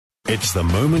It's the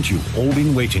moment you've all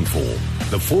been waiting for.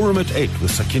 The Forum at 8 with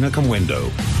Sakina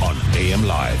Kamwendo on AM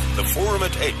Live. The Forum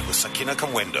at 8 with Sakina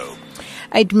Kamwendo.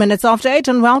 8 minutes after 8,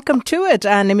 and welcome to it.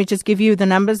 And let me just give you the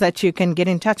numbers that you can get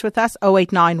in touch with us.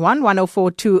 0891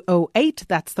 104 208.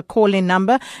 That's the call-in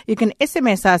number. You can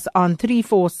SMS us on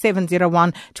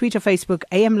 34701. Tweet or Facebook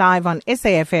AM Live on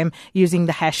SAFM using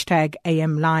the hashtag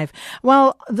AM Live.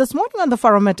 Well, this morning on the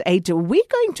Forum at 8, we're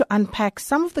going to unpack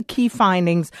some of the key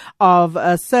findings of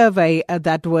a survey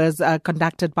that was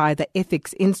conducted by the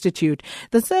Ethics Institute.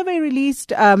 The survey released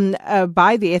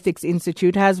by the Ethics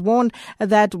Institute has warned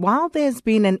that while there's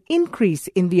been an increase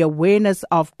in the awareness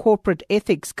of corporate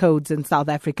ethics codes in South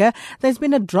Africa, there's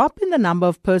been a drop in the number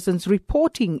of persons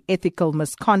reporting ethical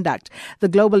misconduct. The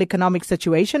global economic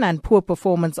situation and poor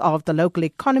performance of the local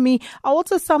economy are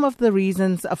also some of the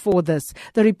reasons for this.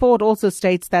 The report also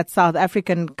states that South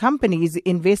African companies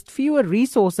invest fewer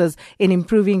resources in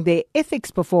improving their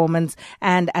ethics performance,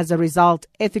 and as a result,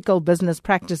 ethical business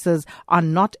practices are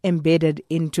not embedded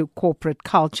into corporate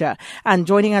culture. And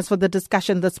joining us for the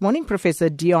discussion this morning, Professor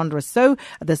Deon,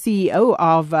 the CEO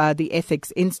of the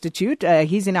Ethics Institute.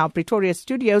 He's in our Pretoria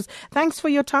studios. Thanks for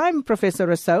your time, Professor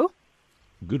Rossouw.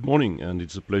 Good morning, and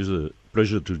it's a pleasure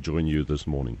to join you this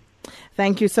morning.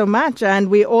 Thank you so much. And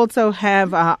we also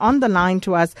have on the line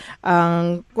to us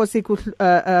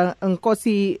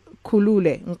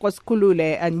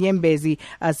Nkosikhulule and Nyembezi,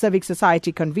 Civic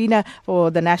Society convener for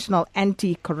the National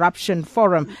Anti-Corruption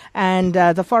Forum. And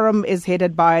the forum is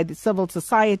headed by the civil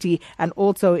society and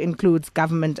also includes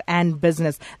government and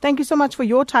business. Thank you so much for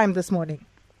your time this morning.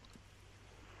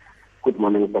 Good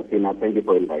morning, Sakina. Thank you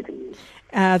for inviting me.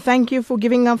 Thank you for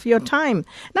giving up your time.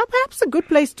 Now, perhaps a good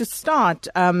place to start,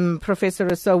 Professor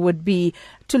Rossouw, would be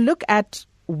to look at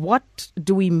what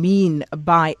do we mean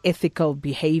by ethical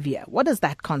behavior? What does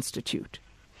that constitute?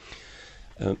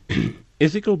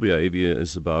 Ethical behavior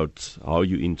is about how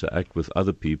you interact with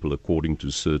other people according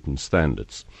to certain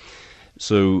standards.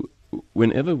 So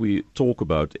whenever we talk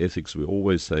about ethics, we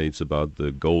always say it's about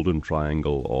the golden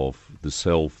triangle of the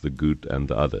self, the good, and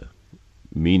the other.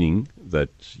 Meaning that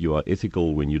you are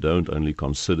ethical when you don't only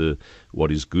consider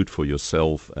what is good for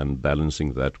yourself and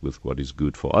balancing that with what is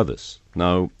good for others.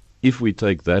 Now, if we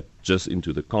take that just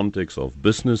into the context of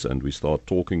business and we start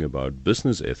talking about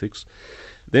business ethics,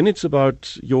 then it's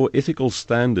about your ethical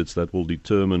standards that will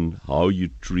determine how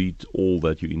you treat all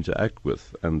that you interact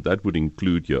with. And that would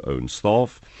include your own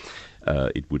staff.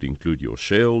 It would include your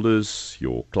shareholders,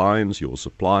 your clients, your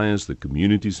suppliers, the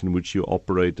communities in which you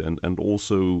operate, and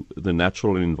also the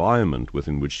natural environment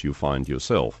within which you find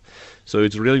yourself. So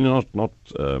it's really not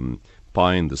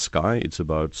pie in the sky. It's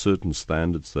about certain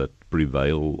standards that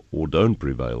prevail or don't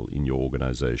prevail in your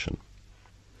organization.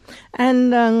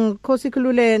 And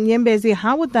Nkosikhulule and Nyembezi,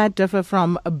 how would that differ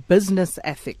from a business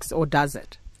ethics, or does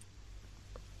it?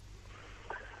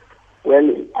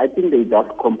 Well, I think they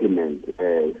just complement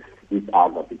each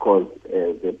other because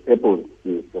the purpose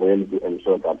is really to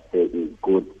ensure that there is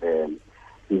good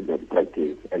business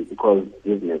practice. And because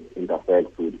business interferes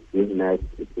with business,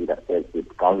 it interferes with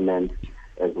government,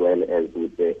 as well as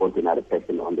with the ordinary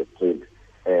person on the street,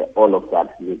 all of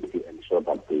that needs to ensure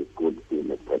that there is good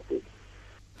business practice.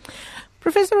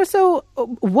 Professor Rossouw,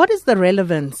 what is the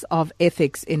relevance of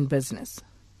ethics in business?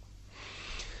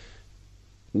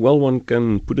 Well, one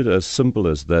can put it as simple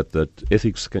as that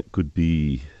ethics could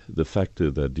be the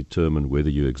factor that determine whether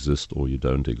you exist or you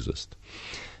don't exist.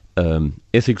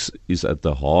 Ethics is at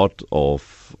the heart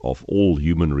of all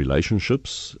human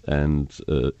relationships, and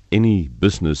any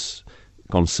business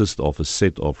consists of a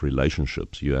set of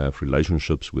relationships. You have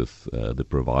relationships with the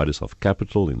providers of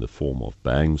capital in the form of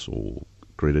banks or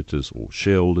creditors or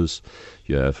shareholders.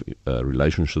 You have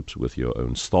relationships with your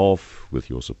own staff, with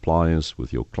your suppliers,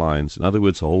 with your clients. In other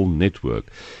words, a whole network.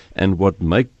 And what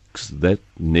makes that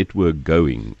network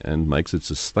going and makes it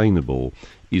sustainable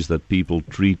is that people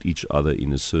treat each other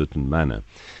in a certain manner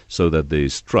so that there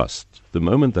is trust. The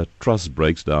moment that trust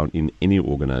breaks down in any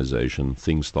organization,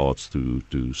 things starts to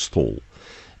stall.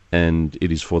 And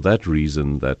it is for that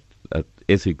reason that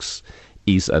ethics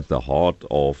is at the heart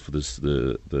of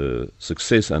the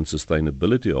success and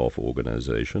sustainability of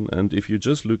organization. And if you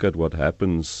just look at what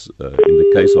happens in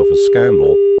the case of a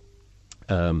scandal,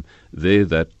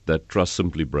 that trust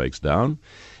simply breaks down,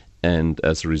 and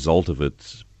as a result of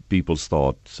it, people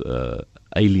start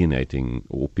alienating,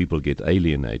 or people get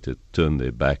alienated, turn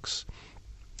their backs,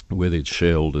 whether it's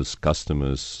shareholders,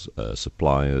 customers,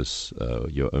 suppliers,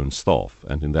 your own staff.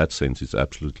 And in that sense, it's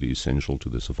absolutely essential to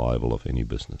the survival of any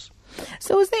business.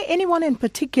 So is there anyone in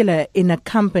particular in a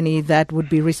company that would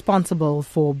be responsible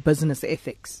for business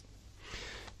ethics?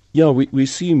 Yeah, we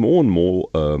see more and more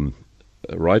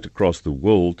right across the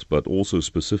world, but also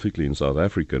specifically in South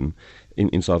Africa.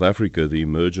 In South Africa, the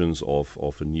emergence of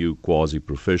a new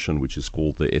quasi-profession, which is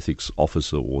called the ethics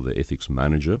officer or the ethics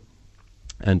manager.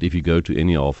 And if you go to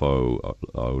any of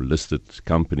our listed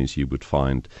companies, you would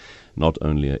find not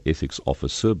only an ethics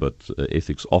officer, but an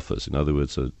ethics office. In other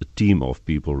words, a team of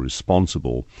people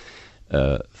responsible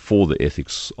for the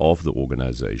ethics of the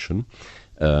organization.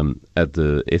 At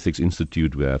the Ethics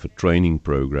Institute, we have a training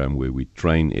program where we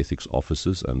train ethics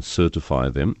officers and certify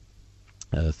them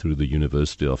through the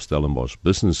University of Stellenbosch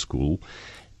Business School.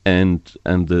 And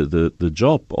the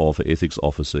job of an ethics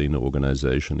officer in an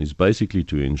organization is basically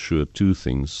to ensure two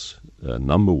things.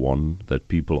 Number one, that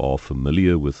people are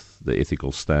familiar with the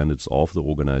ethical standards of the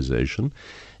organization.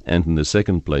 And in the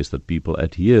second place, that people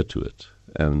adhere to it.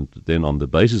 And then on the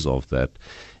basis of that,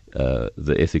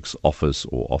 the ethics office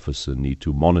or officer need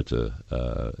to monitor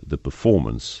the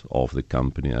performance of the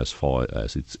company as far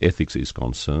as its ethics is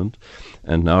concerned.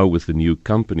 And now with the new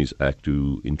Companies Act,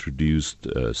 who introduced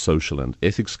social and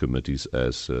ethics committees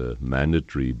as a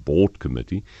mandatory board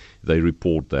committee, they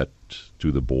report that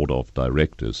to the board of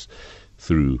directors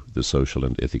through the social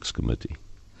and ethics committee.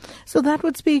 So that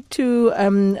would speak to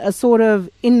a sort of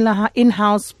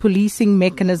in-house policing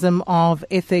mechanism of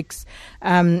ethics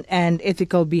and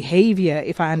ethical behavior,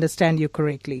 if I understand you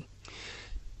correctly.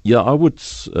 Yeah, I would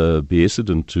be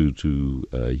hesitant to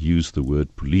use the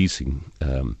word policing.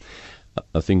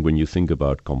 I think when you think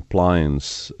about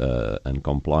compliance and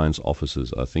compliance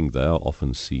officers, I think they are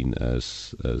often seen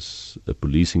as a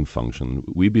policing function.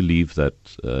 We believe that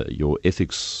your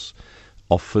ethics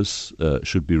office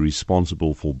should be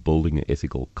responsible for building an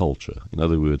ethical culture. In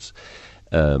other words,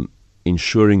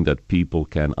 ensuring that people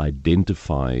can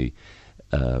identify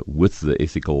with the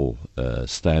ethical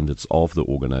standards of the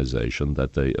organization,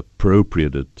 that they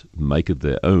appropriate it, make it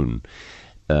their own.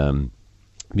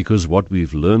 Because what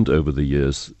we've learned over the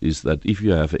years is that if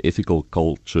you have an ethical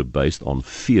culture based on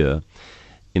fear,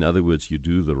 in other words, you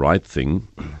do the right thing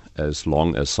as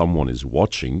long as someone is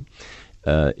watching,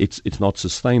 it's not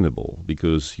sustainable,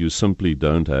 because you simply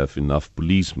don't have enough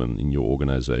policemen in your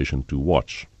organization to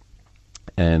watch.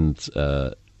 And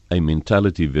a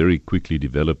mentality very quickly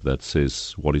developed that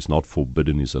says what is not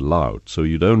forbidden is allowed. So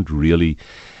you don't really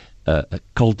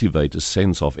cultivate a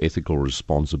sense of ethical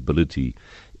responsibility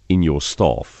in your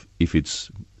staff if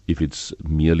it's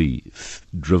merely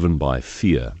driven by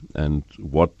fear. And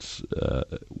what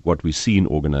we see in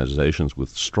organizations with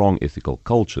strong ethical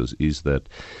cultures is that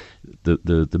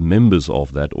the members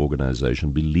of that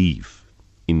organization believe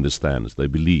in the standards. They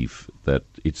believe that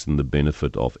it's in the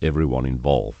benefit of everyone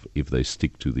involved if they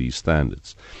stick to these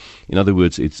standards. In other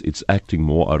words, it's acting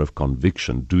more out of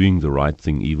conviction, doing the right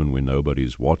thing even when nobody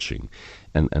is watching.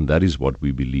 And that is what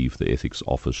we believe the ethics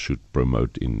office should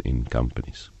promote in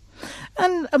companies.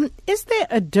 And is there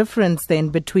a difference then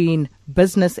between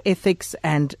business ethics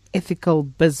and ethical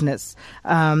business?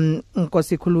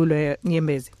 Nkosikhulule,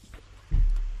 Nyembezi.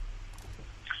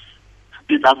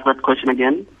 Please ask that question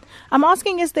again. I'm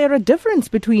asking, is there a difference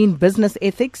between business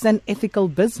ethics and ethical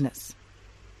business?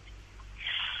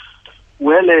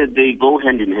 Well, they go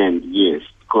hand in hand, yes,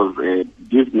 because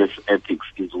business ethics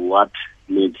is what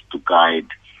needs to guide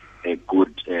a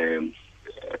good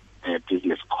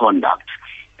business conduct.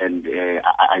 And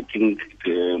I think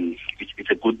it's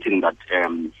a good thing that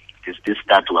this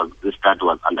start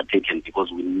was undertaken, because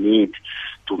we need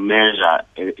to measure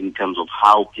in terms of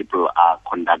how people are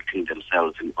conducting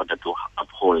themselves in order to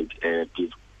uphold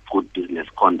good business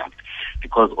conduct.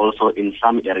 Because also in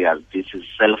some areas this is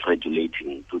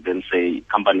self-regulating, to then say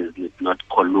companies need not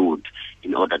collude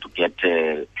in order to get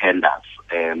tenders.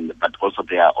 But also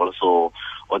they are also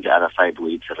on the other side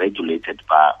where it's regulated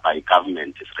by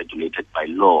government, it's regulated by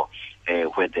law,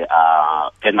 where there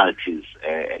are penalties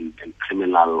and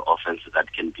criminal offenses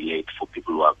that can be laid for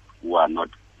people who are not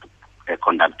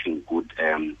conducting good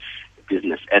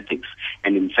business ethics.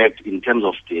 And in fact, in terms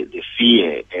of the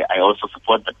fear, I also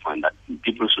support that point that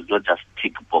people should not just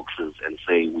tick boxes and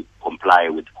say we comply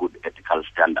with good ethical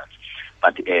standards,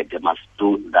 but they must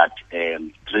do that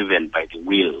driven by the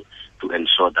will to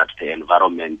ensure that the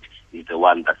environment is the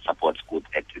one that supports good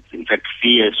ethics. In fact,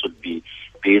 fear should be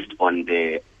based on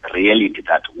the reality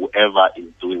that whoever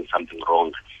is doing something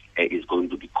wrong is going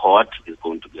to be caught, is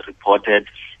going to be reported,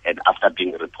 and after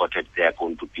being reported,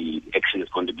 action is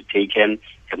going to be taken in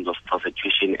terms of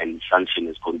prosecution, and sanction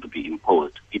is going to be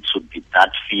imposed. It should be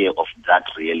that fear of that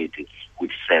reality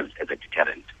which serves as a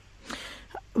deterrent.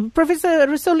 Professor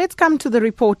Rossouw, let's come to the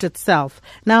report itself.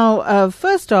 Now,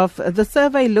 first off, the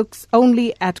survey looks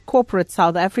only at corporate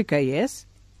South Africa, yes?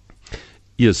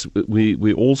 Yes,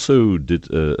 we also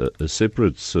did a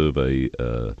separate survey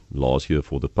last year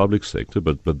for the public sector,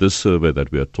 but this survey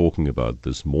that we are talking about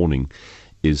this morning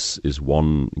is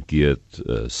one geared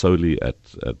solely at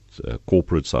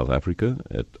corporate South Africa,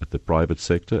 at the private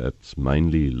sector, at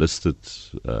mainly listed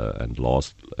and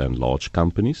large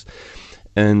companies.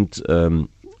 And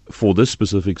for this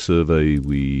specific survey,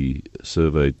 we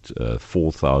surveyed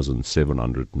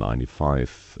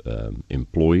 4,795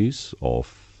 employees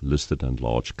of listed and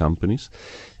large companies.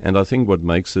 And I think what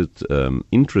makes it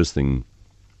interesting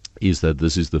is that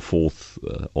this is the fourth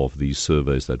of these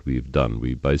surveys that we've done.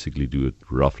 We basically do it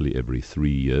roughly every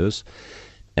 3 years.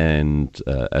 And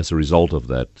as a result of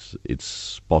that,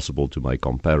 it's possible to make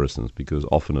comparisons, because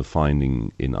often a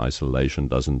finding in isolation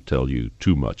doesn't tell you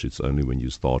too much. It's only when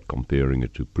you start comparing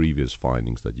it to previous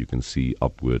findings that you can see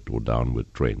upward or downward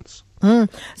trends.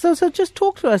 So just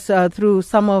talk to us through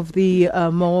some of the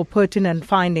more pertinent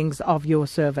findings of your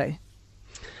survey.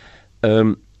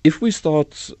 If we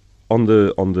start on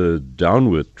the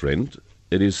downward trend,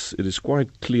 it is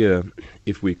quite clear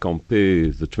if we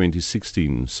compare the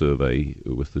 2016 survey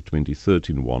with the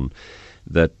 2013 one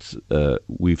that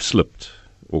we've slipped,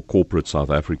 or corporate South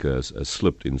Africa has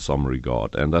slipped in some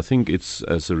regard. And I think it's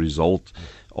as a result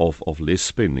of less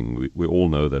spending. We all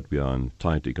know that we are in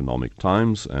tight economic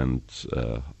times, and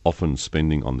often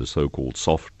spending on the so-called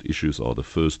soft issues are the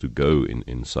first to go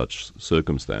in such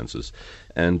circumstances.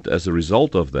 And as a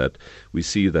result of that, we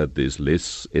see that there's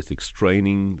less ethics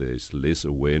training, there's less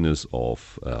awareness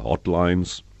of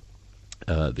hotlines,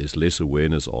 there's less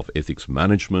awareness of ethics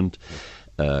management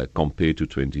compared to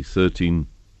 2013.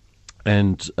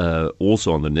 And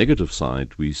also on the negative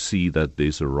side, we see that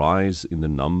there's a rise in the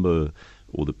number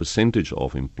or the percentage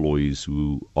of employees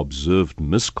who observed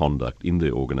misconduct in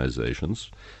their organizations,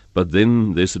 but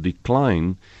then there's a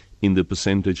decline in the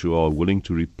percentage who are willing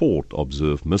to report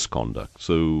observed misconduct.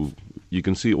 So you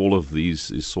can see all of these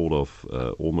is sort of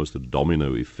almost a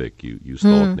domino effect. You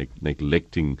start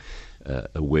neglecting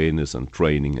awareness and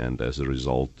training, and as a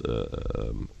result,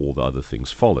 all the other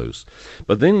things follows.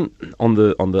 But then on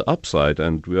the upside,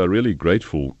 and we are really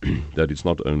grateful that it's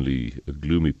not only a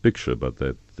gloomy picture, but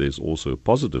that there's also a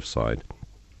positive side.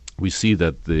 We see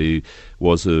that there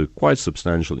was a quite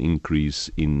substantial increase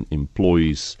in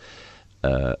employees'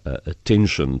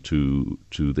 attention to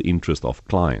the interest of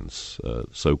clients.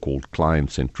 So-called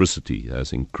client centricity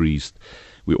has increased.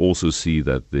 We also see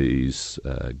that there is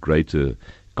greater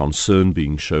concern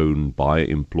being shown by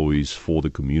employees for the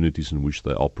communities in which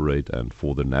they operate and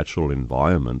for the natural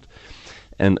environment.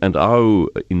 And our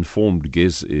informed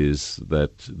guess is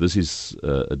that this is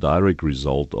a direct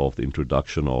result of the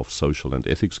introduction of social and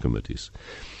ethics committees.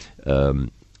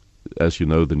 As you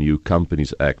know, the new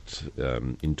Companies Act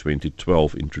in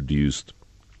 2012 introduced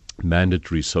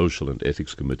mandatory social and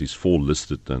ethics committees for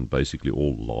listed and basically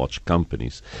all large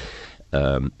companies.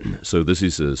 So this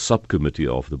is a subcommittee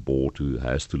of the board who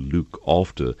has to look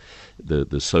after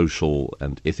the social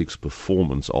and ethics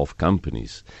performance of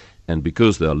companies. And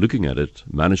because they are looking at it,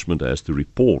 management has to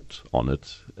report on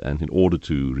it. And in order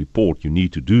to report, you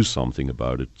need to do something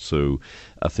about it. So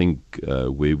I think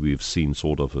where we've seen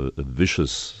sort of a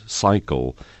vicious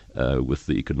cycle with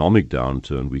the economic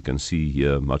downturn, we can see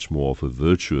here much more of a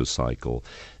virtuous cycle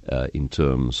in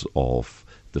terms of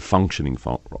the functioning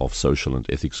of social and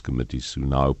ethics committees, who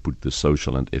now put the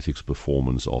social and ethics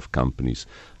performance of companies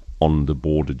on the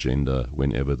board agenda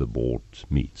whenever the board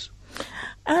meets.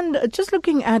 And just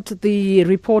looking at the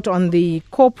report on the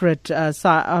corporate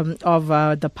side of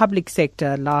the public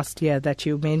sector last year that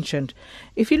you mentioned,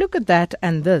 if you look at that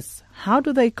and this, how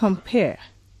do they compare?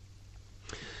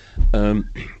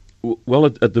 Well,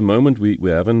 at the moment, we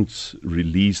haven't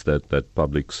released that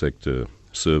public sector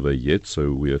survey yet,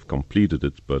 so we have completed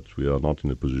it, but we are not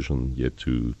in a position yet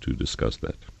to discuss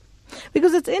that.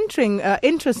 Because it's interesting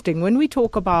when we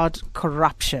talk about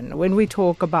corruption, when we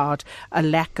talk about a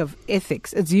lack of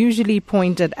ethics, it's usually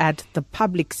pointed at the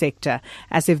public sector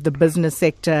as if the business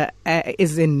sector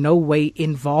is in no way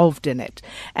involved in it.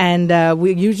 And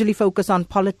we usually focus on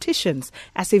politicians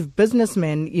as if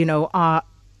businessmen, are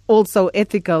also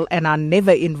ethical and are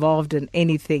never involved in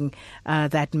anything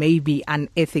that may be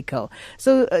unethical.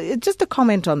 So just a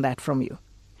comment on that from you.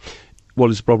 Well,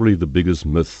 it's probably the biggest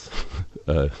myth,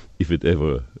 if it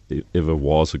ever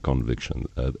was a conviction.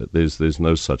 There's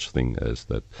no such thing as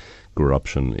that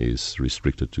corruption is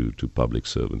restricted to public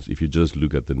servants. If you just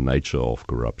look at the nature of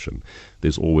corruption,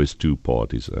 there's always two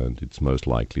parties, and it's most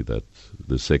likely that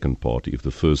the second party, if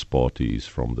the first party is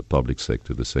from the public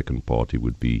sector, the second party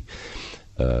would be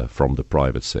from the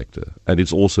private sector. And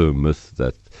it's also a myth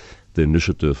that the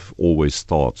initiative always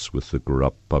starts with the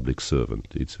corrupt public servant.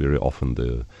 It's very often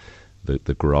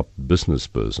the corrupt business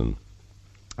person,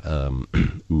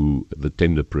 who the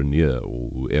tenderpreneur or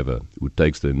whoever who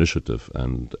takes the initiative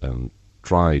and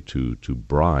try to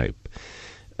bribe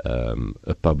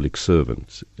a public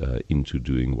servant into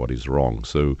doing what is wrong.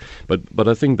 So, but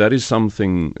I think that is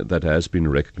something that has been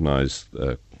recognized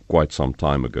quite some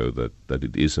time ago, that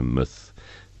it is a myth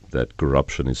that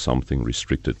corruption is something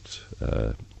restricted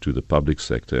to the public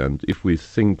sector. And if we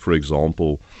think, for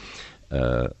example,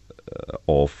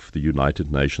 of the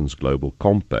United Nations Global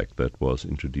Compact that was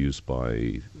introduced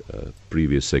by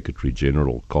previous Secretary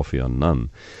General Kofi Annan,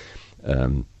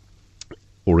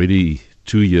 already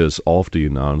 2 years after he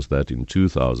announced that in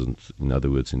 2000, in other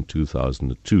words in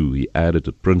 2002, he added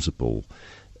a principle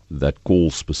that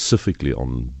calls specifically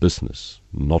on business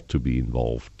not to be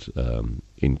involved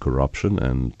in corruption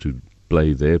and to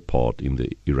play their part in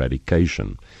the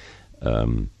eradication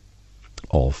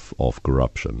of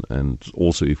corruption. And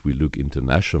also if we look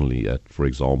internationally at, for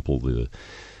example, the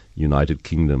United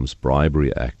Kingdom's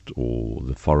Bribery Act or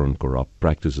the Foreign Corrupt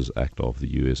Practices Act of the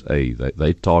USA,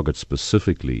 they target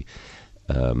specifically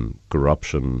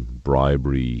corruption,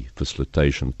 bribery,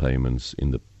 facilitation payments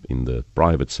in the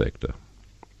private sector.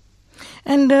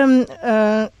 And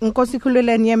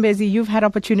Nkosikhulule and Nyembezi, you've had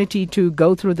opportunity to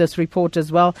go through this report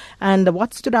as well. And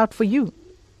what stood out for you?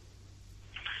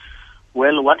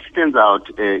 Well, what stands out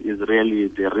is really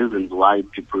the reasons why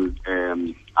people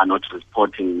are not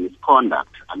reporting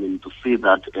misconduct. I mean, to see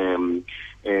that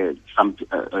some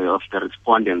of the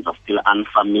respondents are still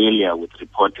unfamiliar with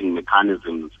reporting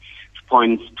mechanisms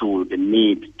points to the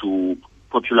need to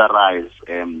popularize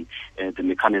the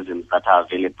mechanisms that are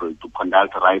available to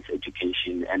conduct rights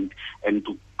education and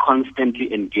to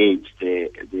constantly engage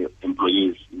the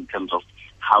employees in terms of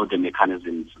how the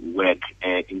mechanisms work,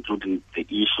 including the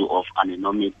issue of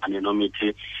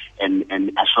anonymity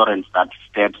and assurance that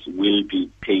steps will be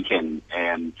taken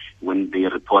when they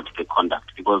report the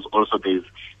conduct. Because also there's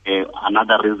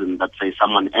another reason that say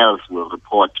someone else will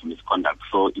report misconduct.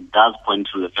 So it does point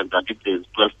to the fact that if there's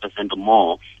 12% or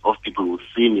more of people who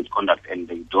see misconduct and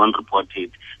they don't report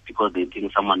it because they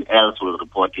think someone else will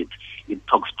report it, it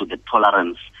talks to the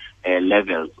tolerance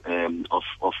levels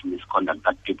of misconduct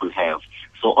that people have.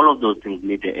 So all of those things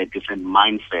need a different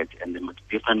mindset, and the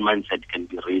different mindset can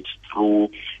be reached through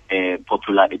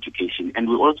popular education. And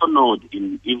we also know,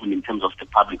 even in terms of the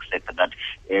public sector, that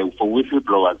for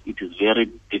whistleblowers it is very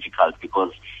difficult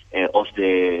because of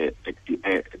the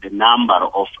number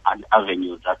of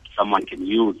avenues that someone can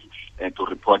use to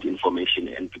report information,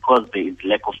 and because there is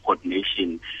lack of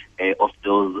coordination of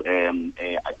those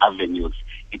avenues,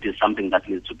 it is something that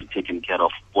needs to be taken care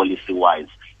of policy-wise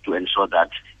to ensure that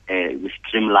we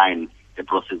streamline the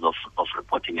process of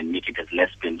reporting and make it as less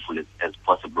painful as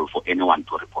possible for anyone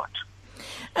to report.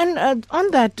 And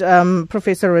on that,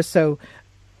 Professor Rossouw,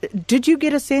 did you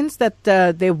get a sense that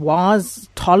there was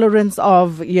tolerance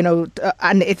of,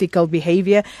 unethical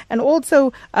behavior? And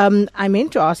also, I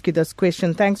meant to ask you this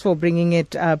question. Thanks for bringing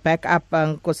it back up,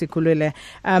 Nkosikhulule.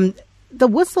 The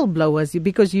whistleblowers,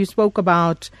 because you spoke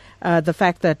about the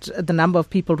fact that the number of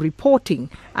people reporting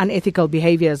unethical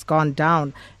behavior has gone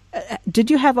down. Did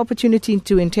you have opportunity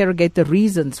to interrogate the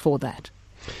reasons for that?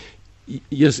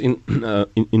 Yes,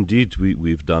 indeed,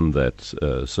 we've done that.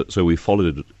 So we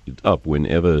followed it up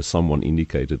whenever someone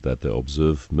indicated that they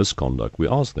observed misconduct. We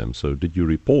asked them, so did you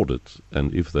report it?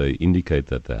 And if they indicate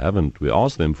that they haven't, we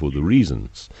ask them for the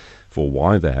reasons for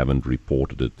why they haven't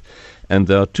reported it. And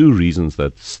there are two reasons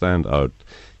that stand out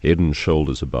head and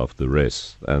shoulders above the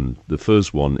rest. And the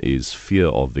first one is fear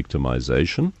of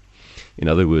victimization. In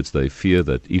other words, they fear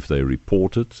that if they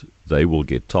report it, they will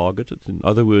get targeted. In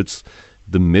other words,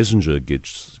 the messenger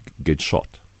gets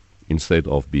shot instead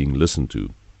of being listened to.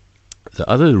 The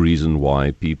other reason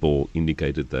why people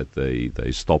indicated that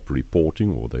they stopped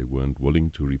reporting or they weren't willing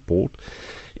to report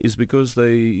is because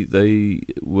they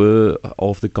were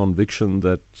of the conviction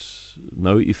that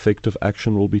no effective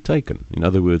action will be taken. In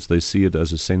other words, they see it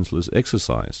as a senseless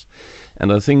exercise.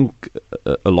 And I think,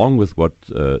 along with what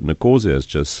Nkosi has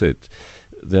just said,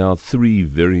 there are three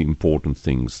very important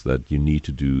things that you need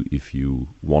to do if you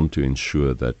want to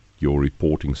ensure that your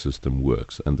reporting system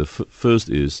works. And the first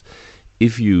is,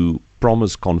 if you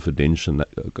promise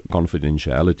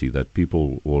confidentiality, that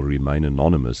people will remain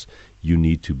anonymous, you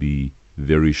need to be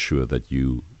very sure that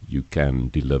you can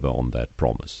deliver on that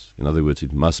promise. In other words,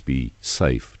 it must be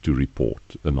safe to report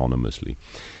anonymously.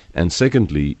 And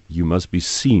secondly, you must be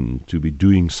seen to be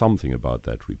doing something about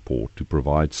that report, to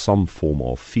provide some form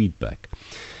of feedback.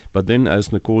 But then, as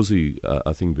Nkosi,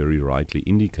 I think very rightly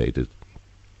indicated,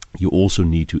 you also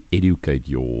need to educate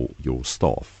your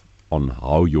staff on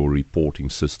how your reporting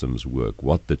systems work,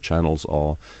 what the channels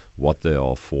are, what they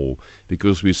are for,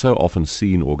 because we so often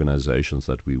see in organizations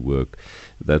that we work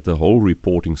that the whole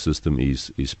reporting system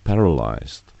is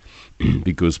paralyzed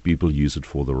because people use it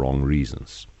for the wrong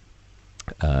reasons.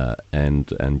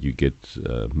 And you get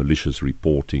malicious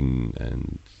reporting,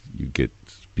 and you get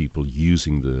people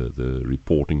using the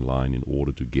reporting line in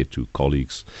order to get to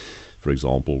colleagues, for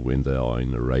example, when they are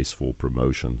in a race for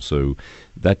promotion. So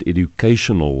that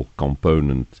educational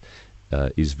component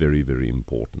is very, very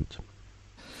important.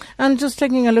 And just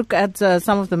taking a look at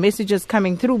some of the messages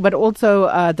coming through, but also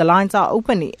the lines are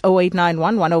open,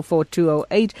 0891 104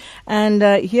 208. And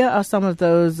here are some of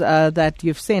those that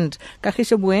you've sent.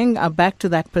 Kagisha Bueng, back to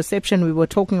that perception we were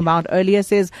talking about earlier,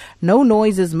 says, no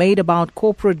noise is made about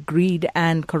corporate greed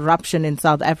and corruption in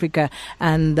South Africa,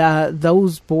 and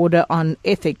those border on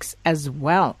ethics as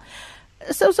well.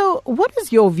 So what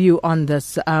is your view on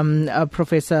this,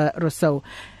 Professor Rossouw?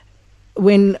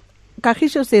 When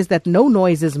Kagisho says that no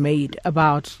noise is made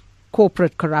about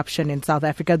corporate corruption in South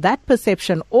Africa, that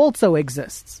perception also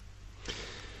exists.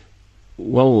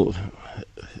 Well,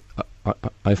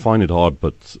 I find it hard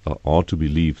to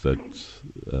believe that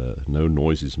no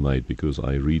noise is made, because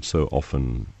I read so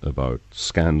often about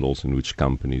scandals in which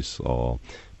companies are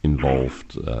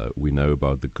involved. We know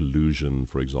about the collusion,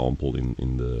 for example,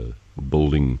 in the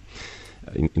building,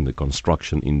 in the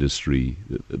construction industry.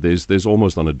 There's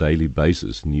almost on a daily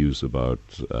basis news about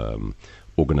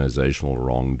organizational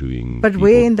wrongdoing. But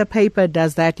where in the paper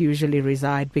does that usually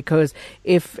reside? Because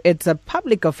if it's a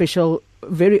public official,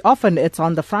 very often it's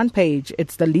on the front page.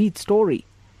 It's the lead story.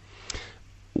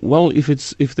 Well,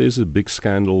 if there's a big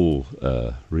scandal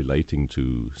relating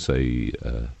to, say,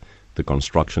 the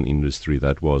construction industry,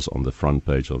 that was on the front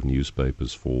page of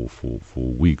newspapers for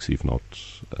weeks, if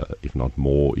not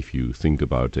more. If you think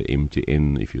about the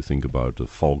MTN, if you think about the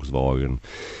Volkswagen,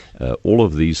 all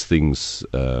of these things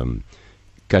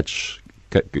catch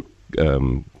the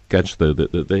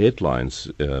headlines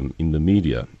in the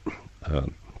media.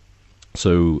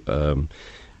 So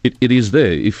it is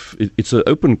there. If it's an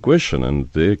open question,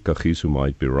 and there Kagiso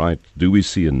might be right. Do we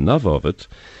see enough of it?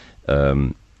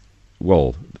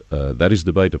 Well, that is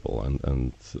debatable,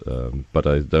 but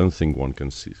I don't think one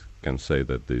can say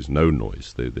that there's no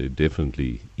noise. There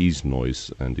definitely is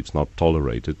noise, and it's not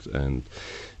tolerated. And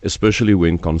especially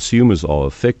when consumers are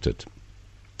affected,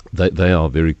 they are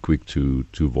very quick to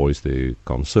voice their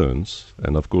concerns.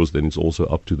 And of course, then it's also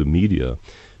up to the media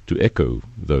to echo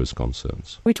those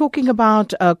concerns. We're talking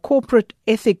about corporate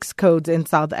ethics codes in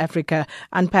South Africa,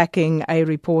 unpacking a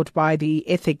report by the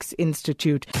Ethics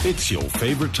Institute. It's your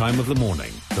favorite time of the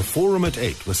morning. The Forum at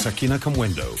 8 with Sakina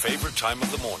Kamwendo. Favorite time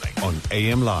of the morning on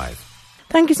AM Live.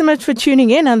 Thank you so much for tuning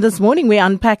in. And this morning we're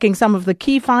unpacking some of the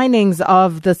key findings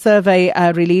of the survey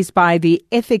released by the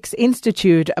Ethics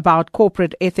Institute about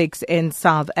corporate ethics in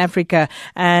South Africa.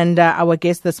 And our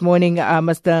guest this morning,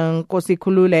 Mr.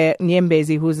 Nkosikhulule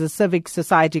Nyembezi, who's a Civic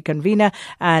Society convener,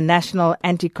 National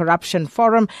Anti-Corruption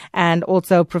Forum, and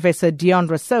also Professor Deon,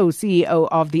 CEO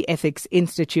of the Ethics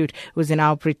Institute, who's in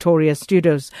our Pretoria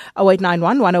studios.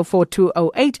 0891 104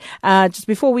 208. Just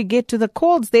before we get to the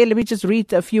calls there, let me just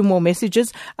read a few more messages.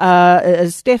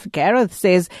 Steph Gareth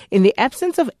says, in the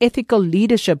absence of ethical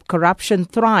leadership, corruption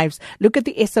thrives. Look at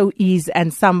the SOEs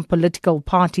and some political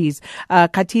parties.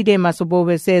 Katide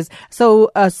Masobobe says,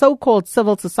 so-called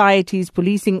civil societies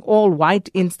policing all white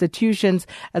institutions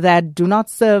that do not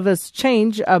service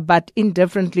change but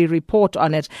indifferently report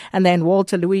on it. And then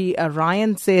Walter Louis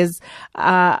Ryan says,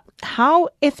 how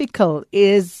ethical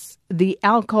is the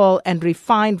alcohol and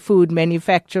refined food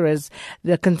manufacturers?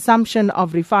 The consumption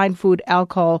of refined food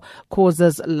alcohol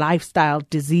causes lifestyle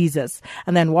diseases.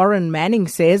 And then Warren Manning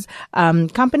says,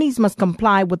 companies must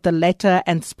comply with the letter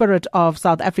and spirit of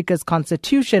South Africa's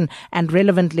constitution and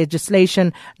relevant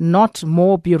legislation, not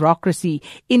more bureaucracy.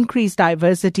 Increased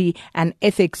diversity and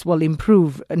ethics will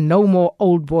improve. No more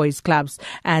old boys clubs.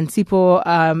 And Sipo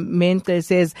Mente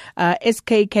says,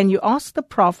 SK, can you ask the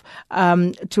Prof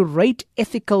to rate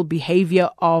ethical behavior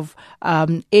of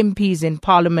MPs in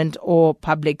Parliament or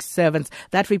public servants?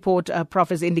 That report, Prof,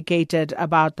 has indicated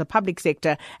about the public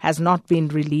sector has not been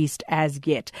released as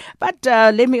yet. But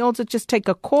let me also just take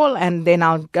a call, and then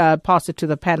I'll pass it to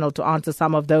the panel to answer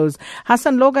some of those.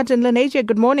 Hassan Logat in Lenasia,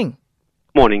 good morning.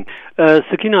 Morning.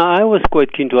 Sakina, I was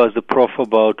quite keen to ask the Prof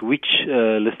about which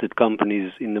listed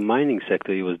companies in the mining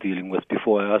sector he was dealing with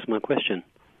before I asked my question.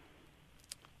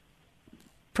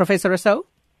 Professor Rossouw?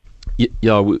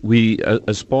 Yeah, we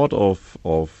as part of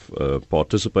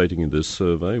participating in this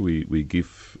survey, we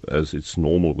give, as it's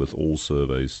normal with all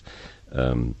surveys,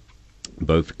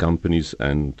 both companies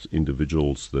and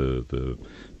individuals the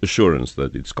assurance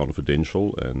that it's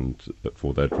confidential, and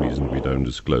for that reason we don't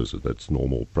disclose it. That's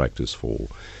normal practice for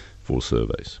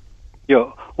surveys.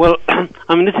 Yeah, well,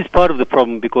 I mean, this is part of the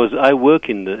problem because I work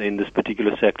in this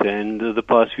particular sector, and the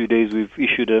past few days we've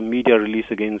issued a media release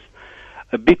against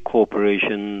a big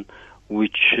corporation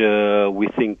which we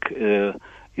think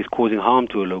is causing harm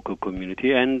to a local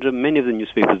community, and many of the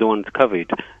newspapers don't want to cover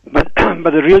it. But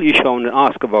the real issue I want to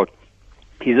ask about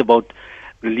is about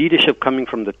the leadership coming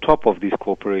from the top of these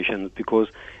corporations, because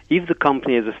if the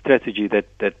company has a strategy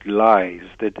that lies,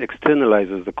 that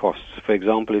externalizes the costs, for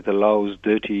example, it allows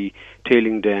dirty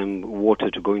tailing dam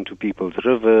water to go into people's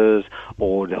rivers,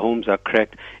 or the homes are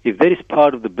cracked, if that is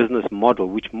part of the business model,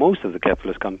 which most of the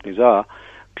capitalist companies are,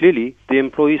 clearly the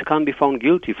employees can't be found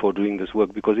guilty for doing this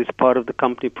work because it's part of the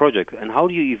company project. And how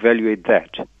do you evaluate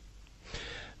that?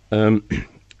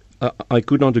 I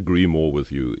could not agree more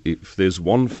with you. If there's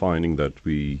one finding that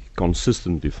we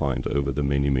consistently find over the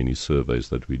many, many surveys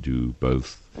that we do,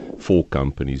 both for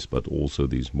companies but also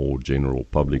these more general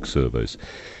public surveys,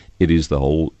 it is the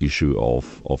whole issue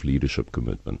of leadership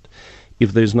commitment.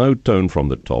 If there's no tone from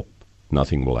the top,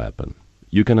 nothing will happen.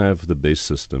 You can have the best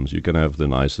systems, you can have the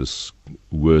nicest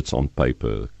words on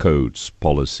paper, codes,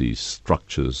 policies,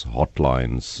 structures,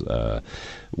 hotlines,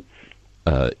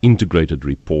 integrated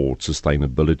reports,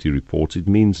 sustainability reports. It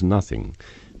means nothing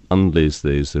unless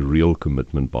there's a real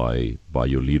commitment by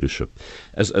your leadership.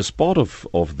 As part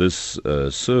of this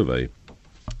survey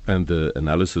and the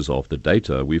analysis of the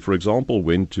data, we, for example,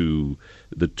 went to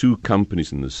the two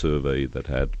companies in the survey that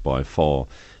had by far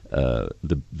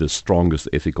the strongest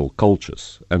ethical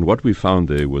cultures. And what we found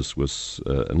there was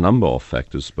a number of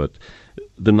factors, but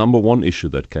the number one issue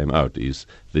that came out is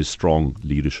the strong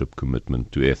leadership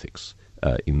commitment to ethics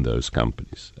in those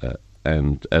companies.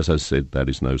 And as I said, that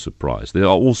is no surprise. There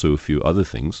are also a few other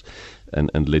things,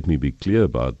 and let me be clear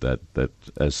about that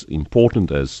as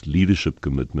important as leadership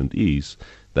commitment is,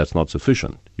 that's not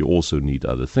sufficient. You also need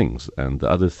other things. And the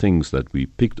other things that we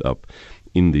picked up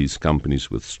in these companies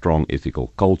with strong ethical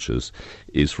cultures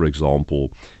is, for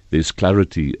example, there's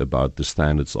clarity about the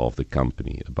standards of the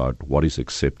company, about what is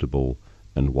acceptable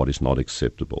and what is not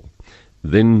acceptable.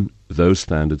 Then those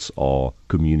standards are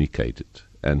communicated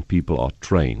and people are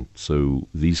trained. So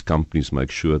these companies make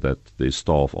sure that their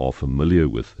staff are familiar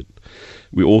with it.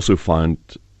 We also find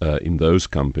in those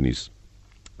companies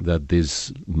that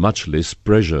there's much less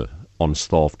pressure on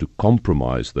staff to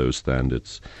compromise those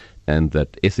standards, and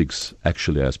that ethics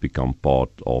actually has become part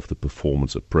of the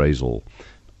performance appraisal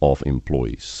of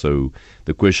employees. So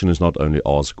the question is not only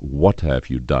asked, what have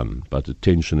you done, but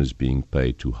attention is being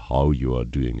paid to how you are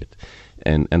doing it.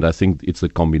 And I think it's a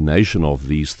combination of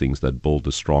these things that build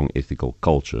a strong ethical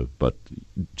culture. But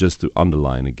just to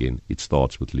underline again, it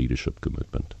starts with leadership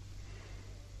commitment.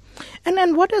 And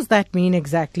then what does that mean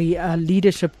exactly,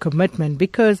 leadership commitment?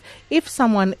 Because if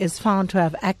someone is found to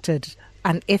have acted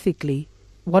unethically,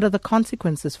 what are the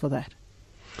consequences for that?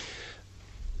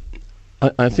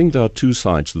 I think there are two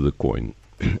sides to the coin.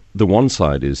 The one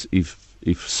side is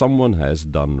if someone has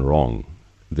done wrong,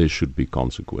 there should be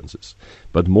consequences.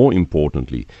 But more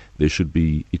importantly, it should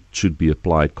be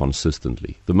applied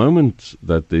consistently. The moment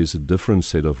that there's a different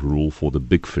set of rule for the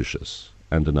big fishes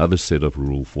and another set of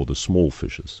rule for the small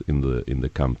fishes in the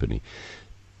company,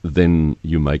 then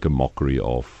you make a mockery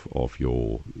of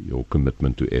your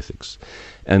commitment to ethics.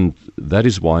 And that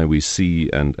is why we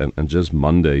see, and just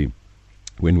Monday,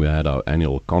 when we had our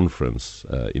annual conference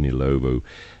in Ilovo,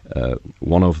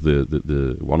 one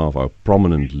of our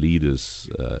prominent leaders,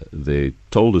 they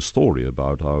told a story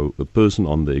about how a person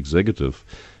on the executive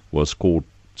was caught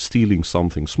stealing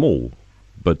something small,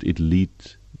 but it led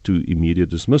to immediate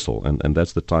dismissal, and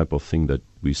that's the type of thing that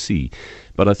we see.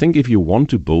 But I think if you want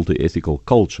to build the ethical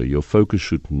culture, your focus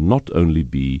should not only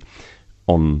be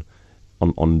on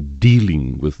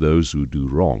dealing with those who do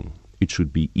wrong. It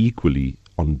should be equally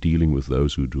on dealing with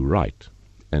those who do right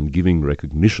and giving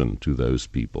recognition to those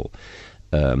people,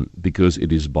 because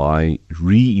it is by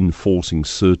reinforcing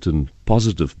certain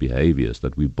positive behaviors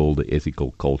that we build the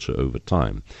ethical culture over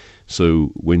time.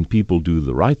 So when people do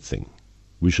the right thing,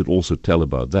 we should also tell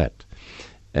about that,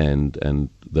 and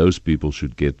those people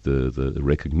should get the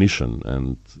recognition,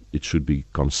 and it should be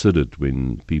considered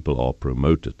when people are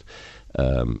promoted.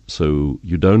 So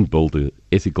you don't build an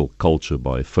ethical culture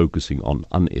by focusing on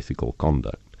unethical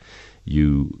conduct.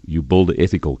 You build an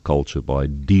ethical culture by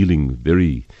dealing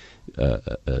very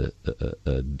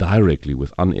directly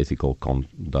with unethical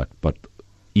conduct, but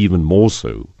even more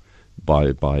so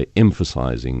by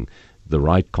emphasizing the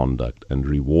right conduct and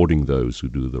rewarding those who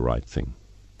do the right thing.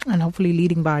 And hopefully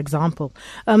leading by example.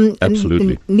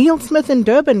 Absolutely. Neil Smith in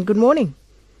Durban, good morning.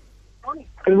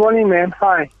 Good morning, ma'am.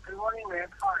 Hi.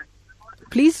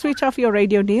 Please switch off your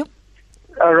radio, Neil.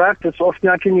 All right, it's off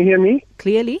now. Can you hear me?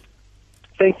 Clearly.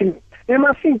 Thank you. Ma'am,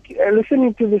 I think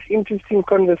listening to this interesting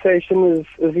conversation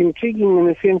is intriguing in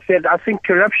the sense that I think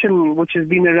corruption, which has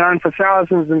been around for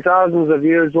thousands and thousands of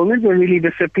years, will never really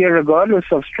disappear regardless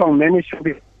of strong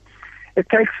management. It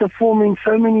takes a form in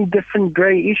so many different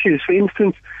grey issues. For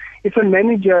instance, if a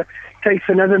manager takes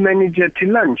another manager to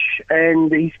lunch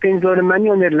and he spends a lot of money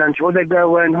on that lunch, or they go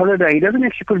away on holiday, he doesn't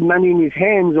actually put money in his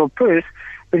hands or purse,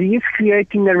 but he is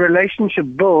creating a relationship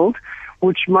build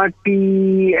which might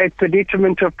be at the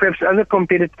detriment of perhaps other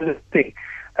competitors there.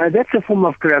 That's a form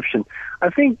of corruption. I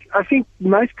think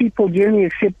most people generally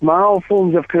accept mild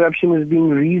forms of corruption as being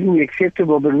reasonably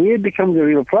acceptable, but where it becomes a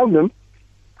real problem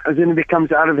is when it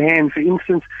becomes out of hand. For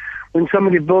instance, when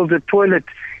somebody builds a toilet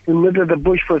in the middle of the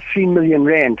bush for 3 million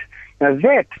rand. Now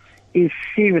that is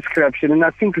serious corruption, and I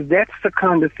think that's the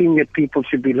kind of thing that people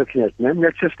should be looking at, man.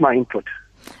 That's just my input.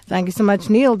 Thank you so much,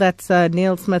 Neil. That's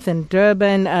Neil Smith in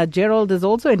Durban. Gerald is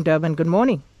also in Durban. Good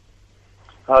morning.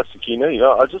 Hi, Sakina.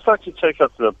 I'd just like to take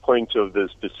up the point of this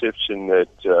perception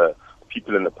that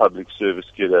people in the public service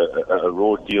get a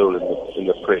raw deal in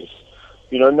the press.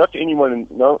 Not anyone,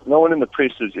 no one in the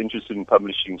press is interested in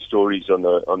publishing stories on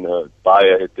the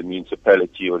buyer at the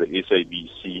municipality or the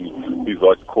SABC who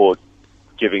got caught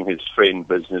giving his friend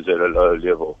business at a low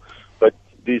level. But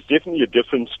there's definitely a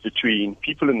difference between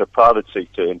people in the private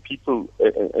sector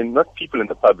and not people in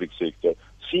the public sector.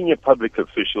 Senior public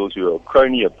officials who are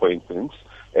crony appointments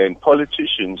and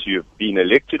politicians who have been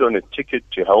elected on a ticket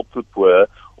to help the poor,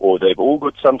 or they've all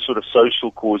got some sort of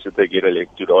social cause that they get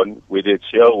elected on, whether it's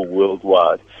here or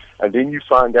worldwide. And then you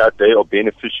find out they are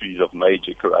beneficiaries of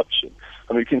major corruption.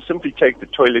 I mean, we can simply take the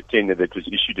toilet tender that was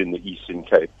issued in the Eastern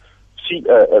Cape. See,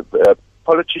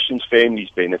 politicians' families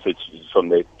benefited from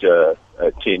that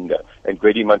tender, and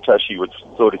Grady Mantashe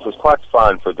thought it was quite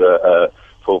fine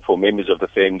for members of the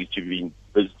family to be in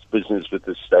business with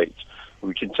the state.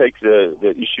 We can take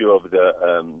the issue of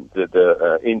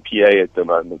the NPA at the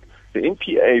moment. The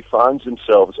NPA finds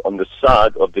themselves on the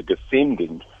side of the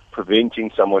defendant,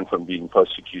 preventing someone from being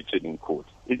prosecuted in court.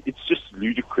 It's just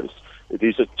ludicrous.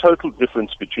 There's a total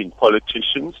difference between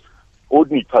politicians,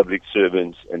 ordinary public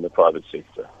servants, and the private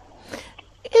sector.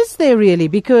 Is there really?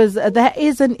 Because there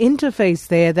is an interface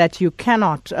there that you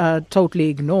cannot totally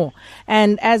ignore.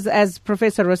 And as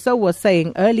Professor Rossouw was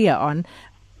saying earlier on,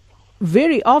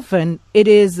 very often it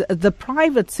is the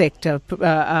private sector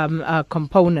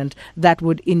component that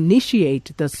would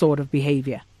initiate this sort of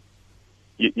behavior.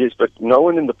 Yes, but no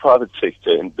one in the private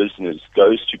sector and business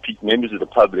goes to members of the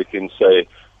public and say,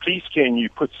 please can you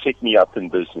set me up in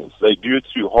business? They do it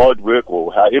through hard work,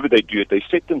 or however they do it. They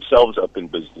set themselves up in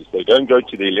business. They don't go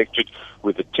to the electorate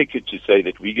with a ticket to say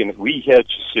that we're here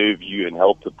to serve you and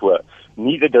help the poor.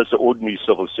 Neither does the ordinary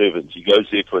civil servant. He goes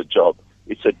there for a job.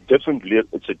 It's a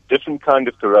different kind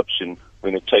of corruption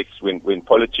when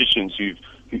politicians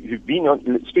who've been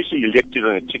especially elected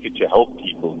on a ticket to help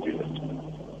people do it.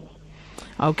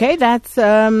 Okay, that's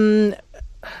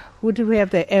who did we have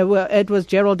there? It was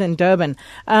Gerald in Durban.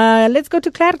 Let's go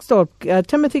to Klerksdorp.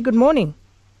 Timothy, good morning.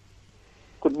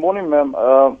 Good morning, ma'am.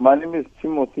 My name is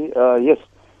Timothy. Yes.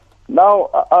 Now,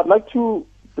 I'd like to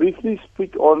briefly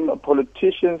speak on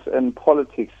politicians and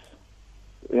politics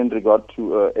in regard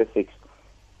to ethics.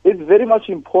 It's very much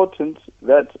important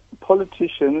that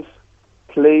politicians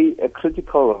play a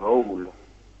critical role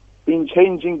in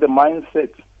changing the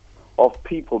mindset of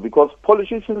people, because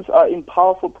politicians are in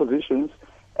powerful positions,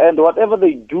 and whatever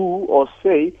they do or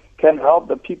say can help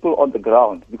the people on the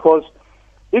ground. Because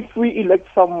if we elect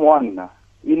someone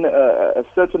in a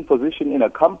certain position in a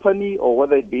company or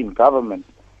whether it be in government,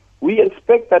 we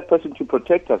expect that person to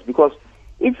protect us, because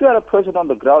if you are a person on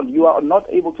the ground, you are not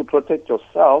able to protect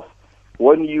yourself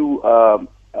when you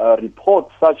report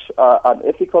such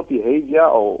unethical behavior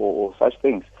or such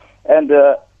things. And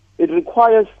it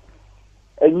requires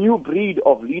a new breed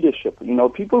of leadership.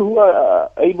 People who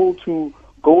are able to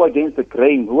go against the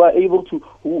grain, who are able to,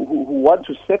 who want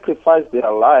to sacrifice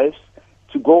their lives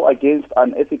to go against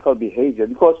unethical behavior.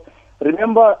 Because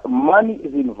remember, money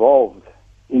is involved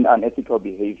in unethical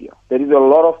behavior. There is a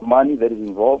lot of money that is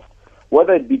involved,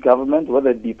 whether it be government, whether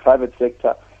it be private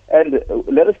sector. And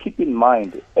let us keep in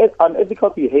mind,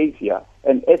 unethical behavior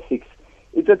and ethics,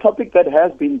 it's a topic that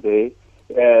has been there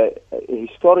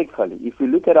historically. If we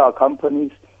look at our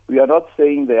companies, we are not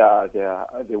saying they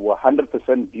were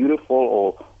 100%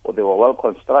 beautiful or they were well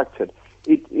constructed.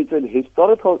 It's a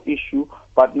historical issue,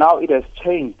 but now it has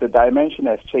changed. The dimension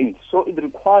has changed. So it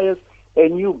requires a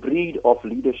new breed of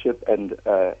leadership and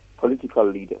political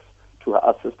leaders to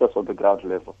assist us on the ground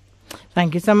level.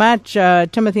 Thank you so much,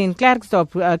 Timothy in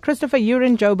Klerksdorp. Christopher, you're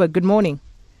in Joburg. Good morning.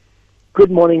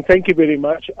 Good morning. Thank you very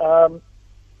much.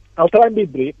 I'll try and be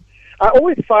brief. I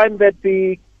always find that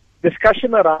the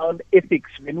discussion around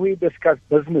ethics when we discuss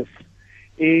business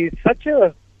is such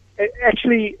a...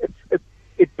 Actually,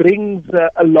 it brings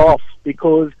a laugh,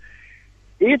 because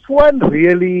if one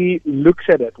really looks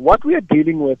at it, what we are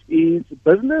dealing with is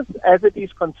business as it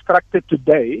is constructed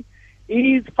today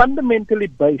is fundamentally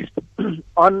based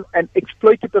on an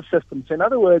exploitative system. So in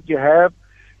other words, you have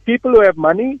people who have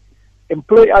money,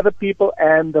 employ other people,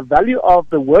 and the value of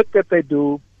the work that they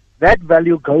do, that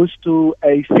value goes to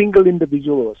a single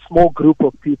individual or small group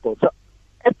of people. So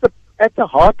at the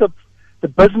heart of the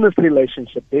business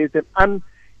relationship, there's an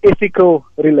unethical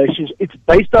relationship. It's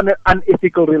based on an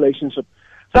unethical relationship.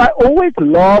 So I always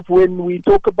laugh when we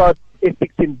talk about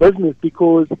ethics in business,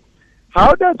 because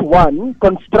how does one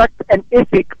construct an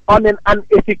ethic on an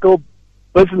unethical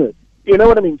business? You know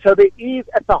what I mean? So there is,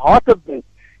 at the heart of this,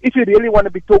 if you really want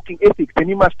to be talking ethics, then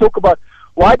you must talk about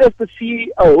why does the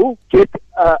CEO get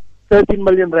 13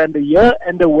 million rand a year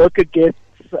and the worker gets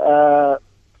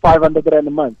 500 rand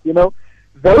a month? You know,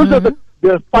 those are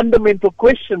the fundamental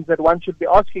questions that one should be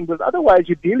asking, because otherwise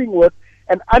you're dealing with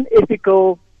an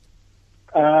unethical,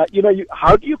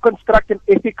 how do you construct an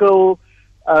ethical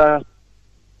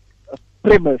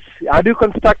premise? How do you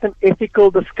construct an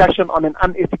ethical discussion on an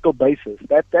unethical basis?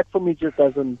 That for me just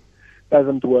doesn't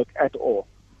work at all.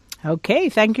 Okay,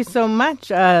 thank you so much.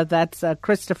 That's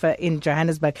Christopher in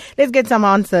Johannesburg. Let's get some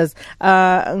answers.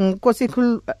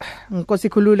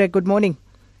 Nkosikhulule, good morning.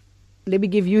 Let me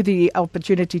give you the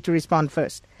opportunity to respond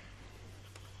first.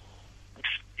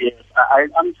 Yes,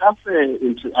 I'm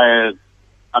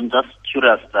just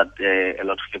curious that a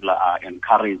lot of people are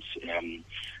encouraged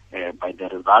by the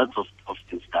results of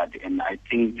this study, and I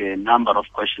think the number of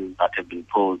questions that have been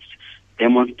posed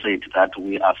demonstrate that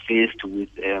we are faced with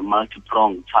a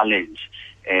multi-pronged challenge: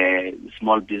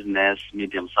 small business,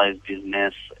 medium-sized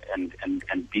business, and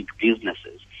big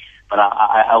businesses. But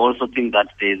I also think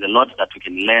that there is a lot that we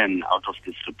can learn out of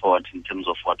this report in terms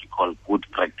of what we call good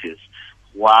practice.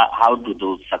 How do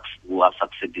those who are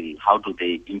succeeding, how do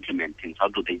they implement things? How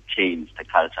do they change the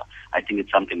culture? I think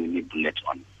it's something we need to let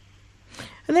on.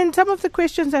 And then some of the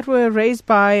questions that were raised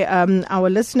by our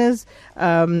listeners,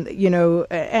 and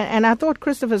I thought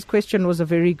Christopher's question was a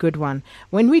very good one.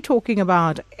 When we're talking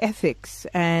about ethics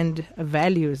and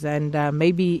values, and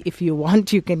maybe if you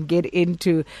want, you can get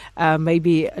into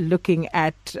maybe looking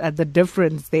at the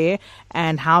difference there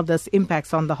and how this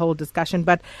impacts on the whole discussion.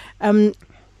 But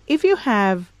if you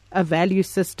have a value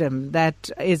system that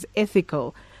is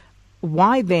ethical,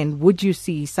 why then would you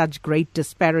see such great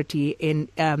disparity in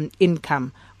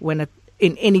income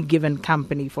in any given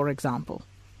company, for example?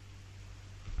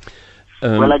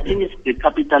 Well, I think it's the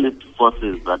capitalist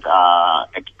forces that are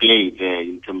at play there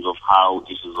in terms of how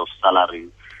issues of salary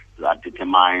are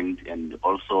determined, and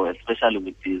also especially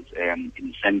with these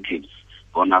incentives,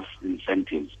 bonus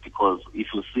incentives, because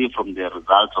if you see from the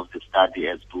results of the study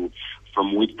as to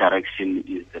from which direction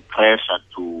is the pressure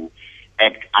to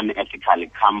act unethically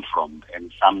come from,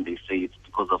 and some they say it's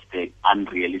because of the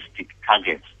unrealistic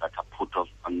targets that are put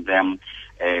on them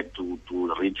to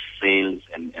reach sales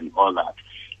and all that,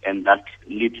 and that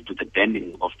leads to the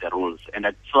bending of the rules. And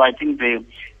so I think the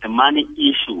money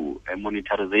issue, a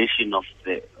monetarization of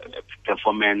the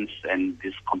performance and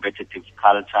this competitive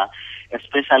culture,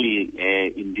 especially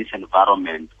in this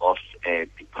environment of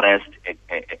depressed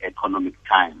economic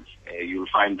times, you'll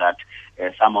find that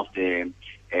some of the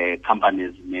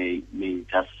companies may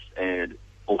just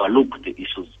overlook the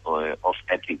issues of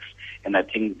ethics, and I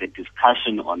think the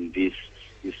discussion on this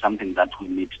is something that we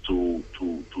need to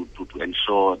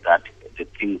ensure that the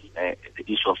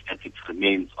issue of ethics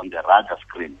remains on the radar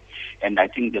screen. And I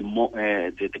think the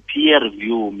peer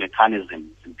review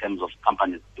mechanisms in terms of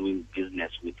companies doing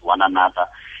business with one another,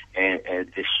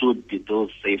 there should be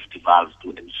those safety valves to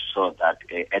ensure that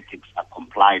ethics are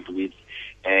complied with,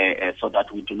 so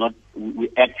that we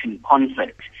act in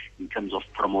concert in terms of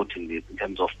promoting this, in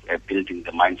terms of building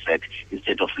the mindset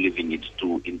instead of leaving it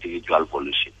to individual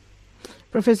volition.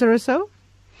 Professor Rossouw?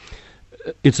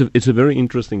 It's a very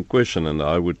interesting question, and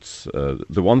I would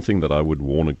the one thing that I would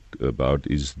warn about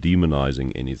is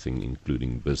demonizing anything,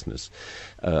 including business.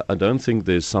 I don't think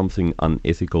there's something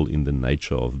unethical in the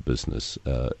nature of business.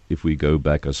 If we go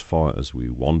back as far as we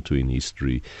want to in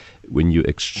history, when you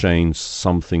exchange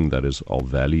something that is of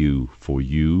value for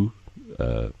you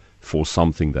for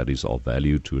something that is of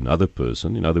value to another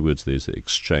person, in other words, there's an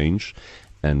exchange,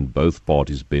 and both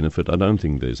parties benefit, I don't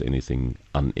think there's anything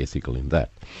unethical in that.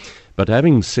 But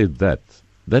having said that,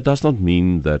 that does not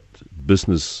mean that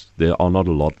there are not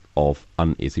a lot of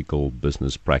unethical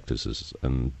business practices.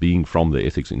 And being from the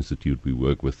Ethics Institute, we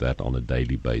work with that on a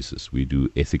daily basis. We do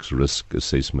ethics risk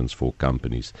assessments for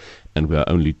companies, and we are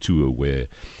only too aware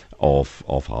of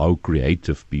how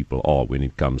creative people are when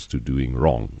it comes to doing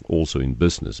wrong, also in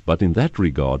business. But in that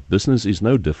regard, business is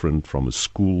no different from a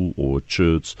school or a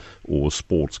church or a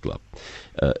sports club.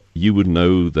 You would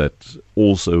know that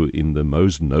also in the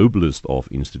most noblest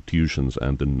of institutions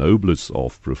and the noblest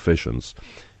of professions,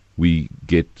 we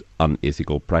get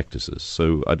unethical practices.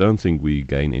 So I don't think we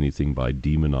gain anything by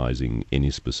demonizing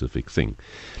any specific thing.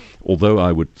 Although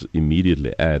I would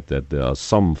immediately add that there are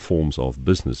some forms of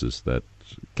businesses that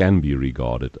can be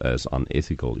regarded as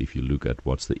unethical if you look at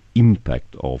what's the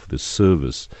impact of the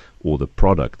service or the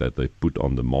product that they put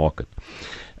on the market.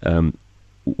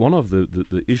 One of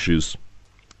the issues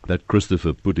that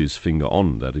Christopher put his finger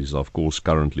on, that is of course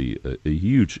currently a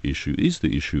huge issue, is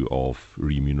the issue of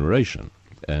remuneration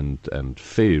and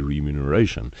fair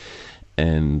remuneration.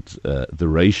 And the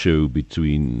ratio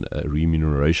between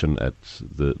remuneration at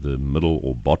the middle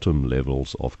or bottom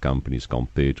levels of companies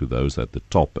compared to those at the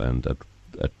top, and at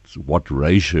what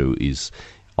ratio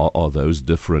are those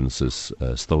differences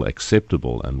still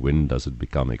acceptable, and when does it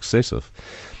become excessive?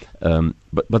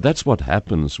 But that's what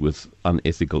happens with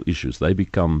unethical issues. They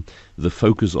become the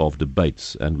focus of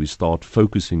debates, and we start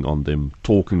focusing on them,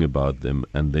 talking about them,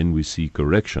 and then we see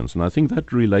corrections. And I think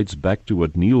that relates back to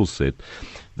what Neil said,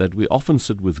 that we often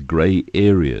sit with grey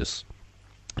areas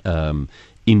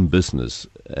in business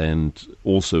and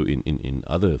also in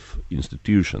other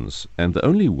institutions. And the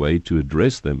only way to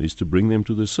address them is to bring them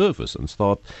to the surface and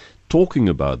start talking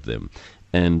about them.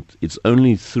 And it's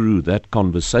only through that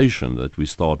conversation that we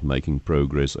start making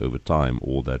progress over time,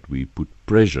 or that we put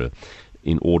pressure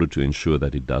in order to ensure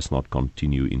that it does not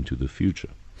continue into the future.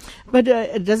 But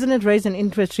doesn't it raise an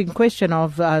interesting question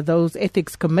of those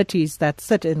ethics committees that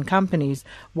sit in companies?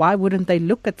 Why wouldn't they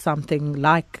look at something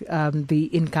like the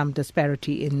income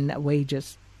disparity in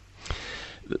wages?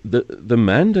 The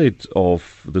mandate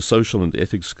of the Social and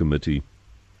Ethics Committee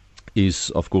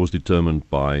is, of course, determined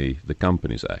by the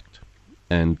Companies Act.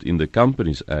 And in the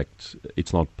Companies Act,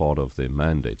 it's not part of their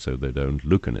mandate, so they don't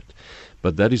look at it.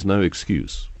 But that is no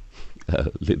excuse.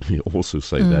 Let me also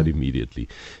say that immediately,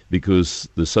 because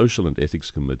the Social and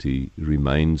Ethics Committee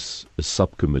remains a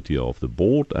subcommittee of the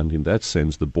board, and in that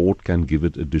sense the board can give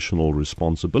it additional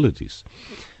responsibilities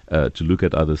to look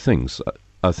at other things.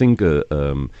 I think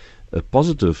a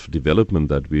positive development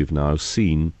that we've now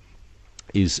seen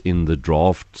is in the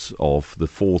draft of the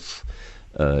fourth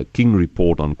King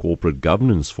report on corporate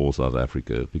governance for South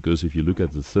Africa, because if you look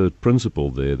at the third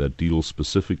principle there that deals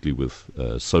specifically with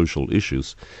social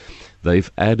issues,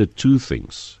 they've added two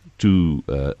things to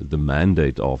the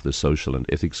mandate of the Social and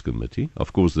Ethics Committee.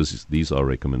 Of course, these are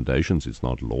recommendations, it's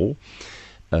not law.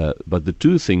 But the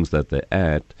two things that they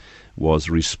add was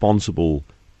responsible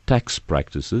tax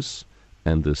practices,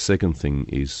 and the second thing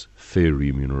is fair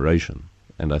remuneration.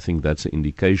 And I think that's an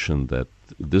indication that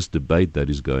this debate that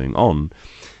is going on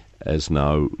has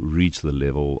now reached the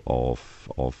level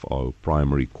of our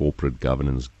primary corporate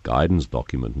governance guidance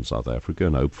document in South Africa,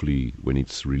 and hopefully when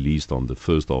it's released on the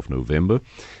 1st of November,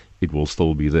 it will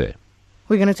still be there.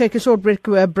 We're going to take a short break.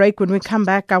 When we come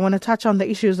back, I want to touch on the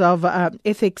issues of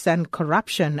ethics and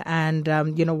corruption, and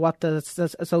what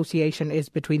the association is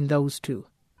between those two.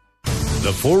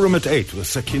 The Forum at 8 with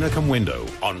Sakina Kamwendo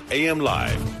on AM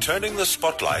Live, turning the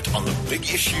spotlight on the big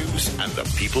issues and the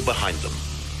people behind them.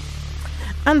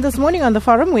 And this morning on the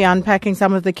forum, we are unpacking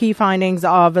some of the key findings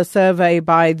of a survey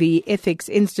by the Ethics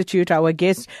Institute. Our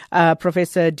guest,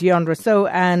 Professor Deon Rossouw,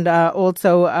 and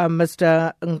also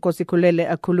Mr.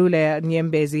 Nkosikhulule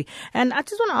Nyembezi. And I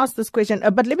just want to ask this question,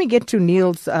 but let me get to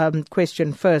Neil's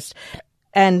question first.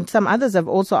 And some others have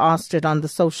also asked it on the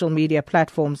social media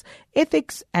platforms.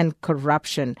 Ethics and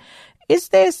corruption. Is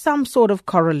there some sort of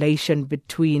correlation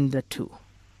between the two?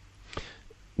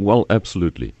 Well,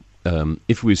 absolutely.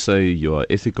 If we say you are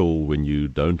ethical when you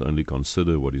don't only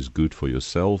consider what is good for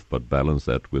yourself, but balance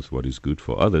that with what is good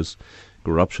for others,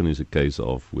 corruption is a case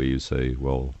of where you say,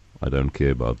 well, I don't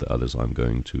care about the others, I'm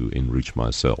going to enrich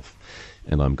myself.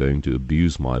 And I'm going to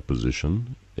abuse my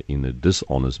position in a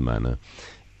dishonest manner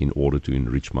in order to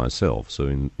enrich myself. So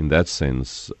in that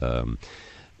sense,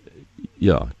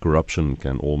 corruption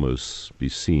can almost be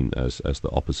seen as the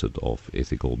opposite of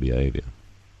ethical behavior.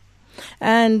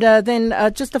 And then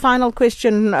just a final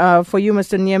question for you,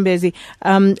 Mr. Nyembezi.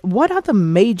 What are the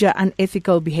major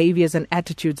unethical behaviors and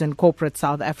attitudes in corporate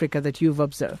South Africa that you've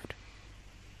observed?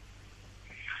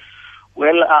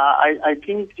 Well, I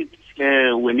think it's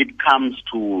when it comes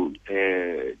to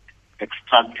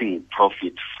extracting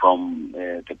profit from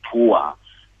the poor,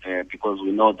 because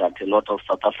we know that a lot of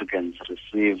South Africans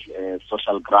receive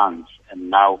social grants,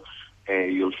 and now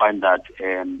you'll find that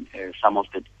some of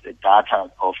the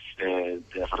data of the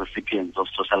recipients of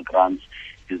social grants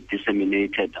is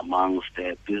disseminated amongst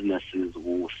businesses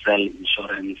who sell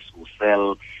insurance, who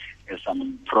sell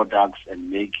some products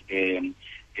and make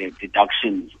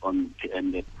deductions on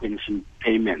the pension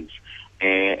payments.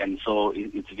 And so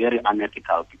it's very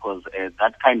unethical, because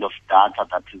that kind of data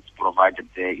that is provided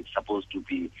there is supposed to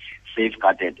be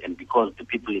safeguarded, and because the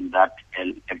people in that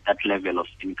at that level of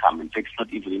income, in fact, it's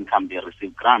not even income, they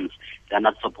receive grants, they're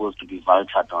not supposed to be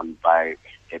vultured on by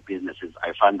businesses.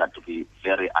 I find that to be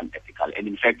very unethical. And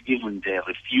in fact, even the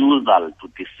refusal to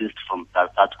desist from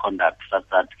that conduct, such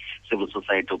that civil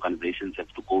society organizations have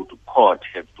to go to court,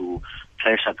 have to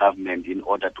pressure government in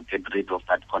order to get rid of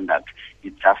that conduct,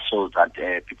 it just shows that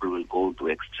people will go to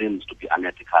extremes to be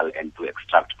unethical and to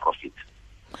extract profit.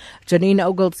 Janine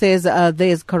Ogle says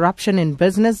there's corruption in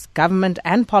business, government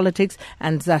and politics,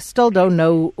 and still don't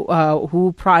know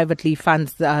who privately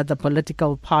funds the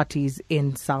political parties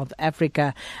in South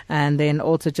Africa. And then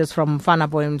also just from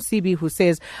Fanabo Msibi, who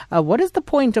says, what is the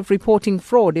point of reporting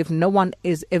fraud if no one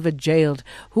is ever jailed?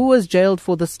 Who was jailed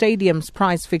for the stadium's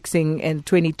price fixing in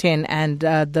 2010 and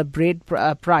the bread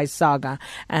price saga?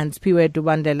 And Spiwe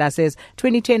Dubandela says,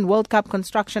 2010 World Cup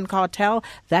construction cartel,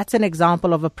 that's an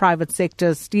example of a private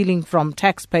sector stealing from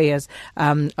taxpayers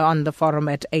on the Forum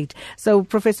at 8. So,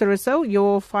 Professor Rossouw,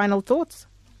 your final thoughts?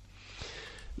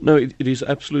 No, it is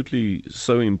absolutely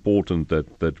so important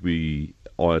that we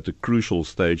are at a crucial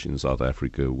stage in South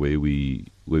Africa where we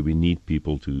need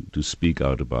people to speak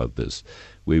out about this,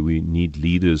 where we need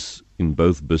leaders in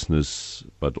both business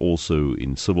but also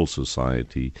in civil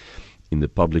society, in the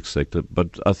public sector,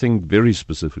 but I think very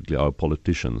specifically our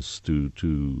politicians to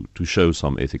show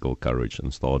some ethical courage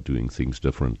and start doing things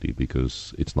differently,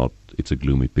 because it's a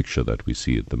gloomy picture that we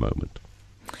see at the moment.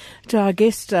 To our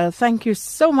guest, thank you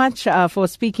so much for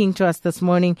speaking to us this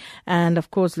morning, and of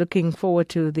course looking forward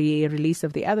to the release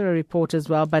of the other report as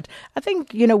well. But I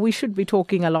think, we should be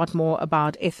talking a lot more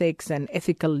about ethics and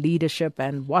ethical leadership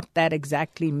and what that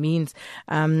exactly means.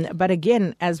 But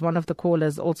again, as one of the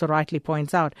callers also rightly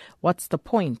points out, what's the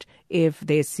point if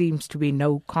there seems to be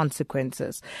no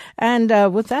consequences?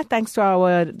 And with that, thanks to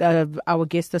our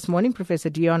guest this morning,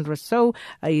 Professor Deon Rossouw.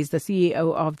 He's the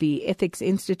CEO of the Ethics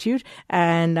Institute,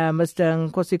 and Mr.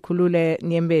 Nkosikhulule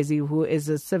Nyembezi, who is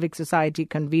a civic society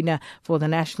convener for the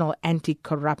National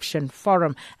Anti-Corruption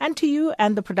Forum. And to you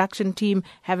and the production team,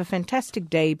 have a fantastic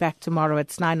day. Back tomorrow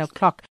at 9 o'clock.